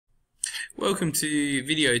Welcome to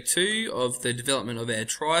video 2 of the development of our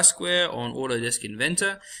tri-square on Autodesk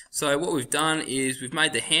Inventor. So what we've done is we've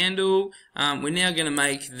made the handle. We're now going to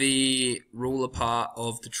make the ruler part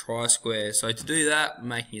of the tri-square. So to do that, we're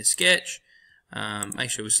making a sketch. Make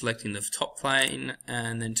sure we're selecting the top plane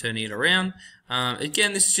and then turning it around.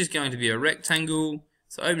 Again, this is just going to be a rectangle.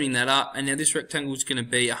 So opening that up, and now this rectangle is going to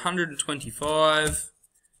be 125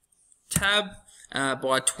 tab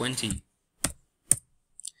by 20.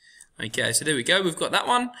 Okay, so there we go, we've got that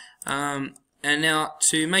one. And now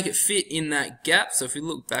to make it fit in that gap, so if we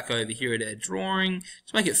look back over here at our drawing,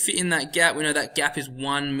 to make it fit in that gap, we know that gap is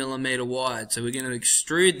 1 millimeter wide. So we're going to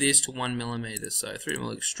extrude this to 1 millimeter. So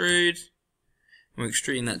 3mm extrude, and we're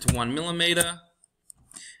extruding that to 1 millimeter.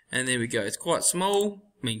 And there we go, it's quite small,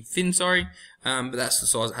 thin, sorry, but that's the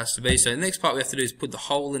size it has to be. So the next part we have to do is put the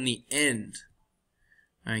hole in the end.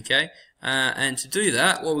 Okay, and to do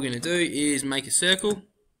that, what we're going to do is make a circle.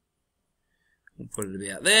 We'll put it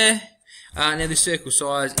about there. Now the circle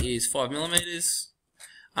size is 5 millimeters.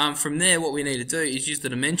 From there, what we need to do is use the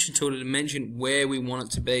dimension tool to dimension where we want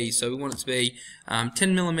it to be. So we want it to be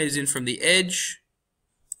 10 millimeters in from the edge,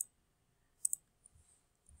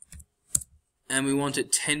 and we want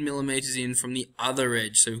it 10 millimeters in from the other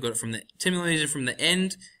edge. So we've got it from the 10 millimeters in from the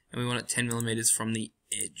end, and we want it 10 millimeters from the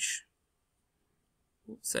edge.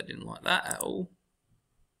 Oops, that didn't like that at all.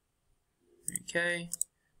 Okay.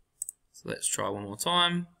 So let's try one more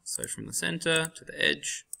time. So from the center to the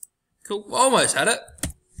edge. Cool, almost had it.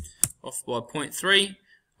 Off by 0.3.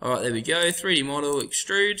 Alright, there we go. 3D model,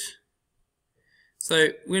 extrude. So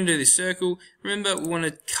we're going to do this circle. Remember, we want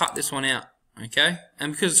to cut this one out. Okay?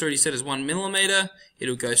 And because it's already set as 1 millimeter,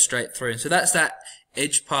 it'll go straight through. So that's that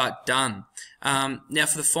edge part done. Now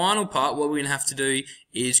for the final part, what we're going to have to do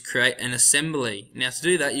is create an assembly. Now to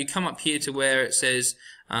do that, you come up here to where it says,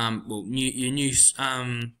 your new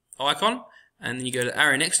icon, and then you go to the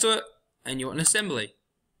arrow next to it, and you want an assembly.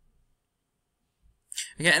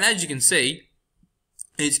 Okay, and as you can see,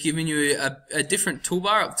 it's giving you a different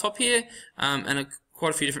toolbar up top here, and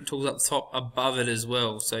quite a few different tools up top above it as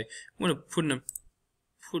well. So I'm going to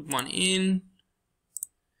put one in.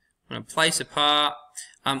 I'm going to place a part.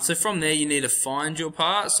 So from there, you need to find your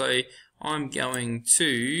part. So I'm going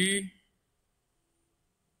to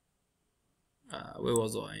where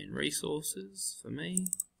was I in resources for me?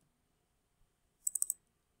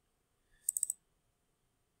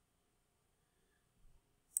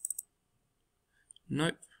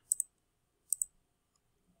 Nope.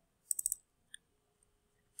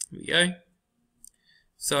 There we go.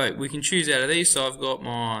 So we can choose out of these. So I've got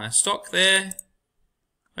my stock there,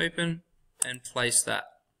 open, and place that.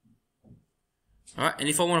 Alright, and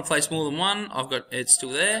if I want to place more than one, I've got it's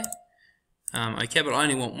still there. Okay, but I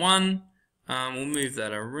only want one. We'll move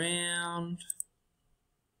that around.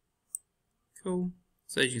 Cool.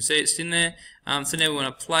 So as you can see, it's in there. So now we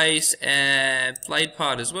want to place a blade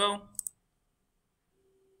part as well.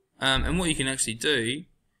 And what you can actually do,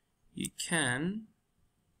 you can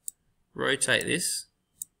rotate this.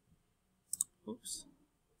 Oops.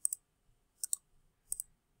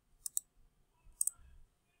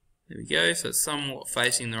 There we go, so it's somewhat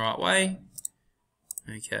facing the right way.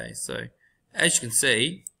 Okay, so as you can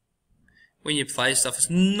see, when you place stuff,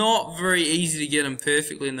 it's not very easy to get them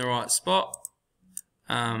perfectly in the right spot.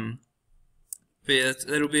 But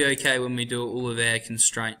that'll be okay when we do all of our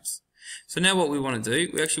constraints. So now what we want to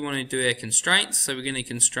do, we actually want to do our constraints. So we're going to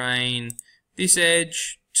constrain this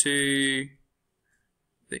edge to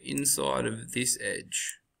the inside of this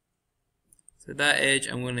edge. So that edge,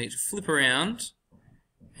 and we're going to need to flip around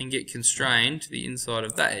and get constrained to the inside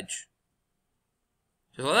of that edge.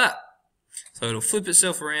 Just like that. So it'll flip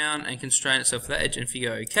itself around and constrain itself to that edge, and if you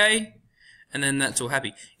go OK, and then that's all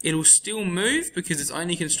happy. It'll still move because it's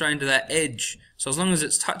only constrained to that edge. So as long as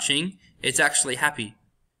it's touching, it's actually happy.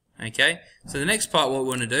 Okay, so the next part what we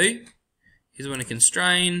want to do is we want to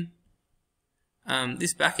constrain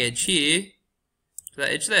this back edge here to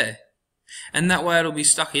that edge there. And that way it'll be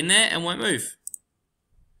stuck in there and won't move.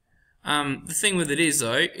 The thing with it is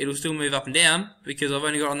though, it'll still move up and down because I've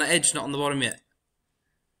only got it on the edge, not on the bottom yet.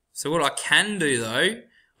 So what I can do though,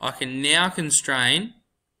 I can now constrain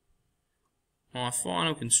my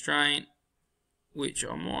final constraint, which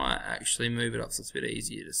I might actually move it up so it's a bit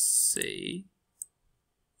easier to see.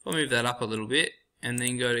 If I move that up a little bit and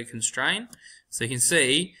then go to constrain, so you can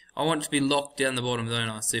see I want it to be locked down the bottom, don't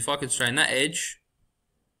I? So if I constrain that edge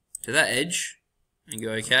to that edge and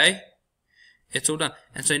go OK, it's all done.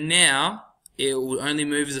 And so now it will only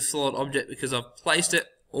move as a solid object because I've placed it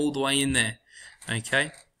all the way in there. Okay,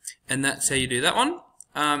 and that's how you do that one.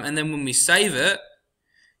 And then when we save it,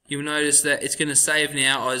 you'll notice that it's going to save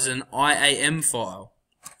now as an IAM file.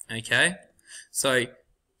 Okay, so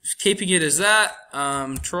keeping it as that,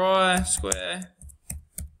 try square.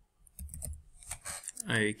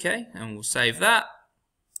 Okay, and we'll save that,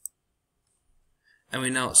 and we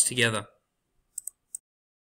know it's together.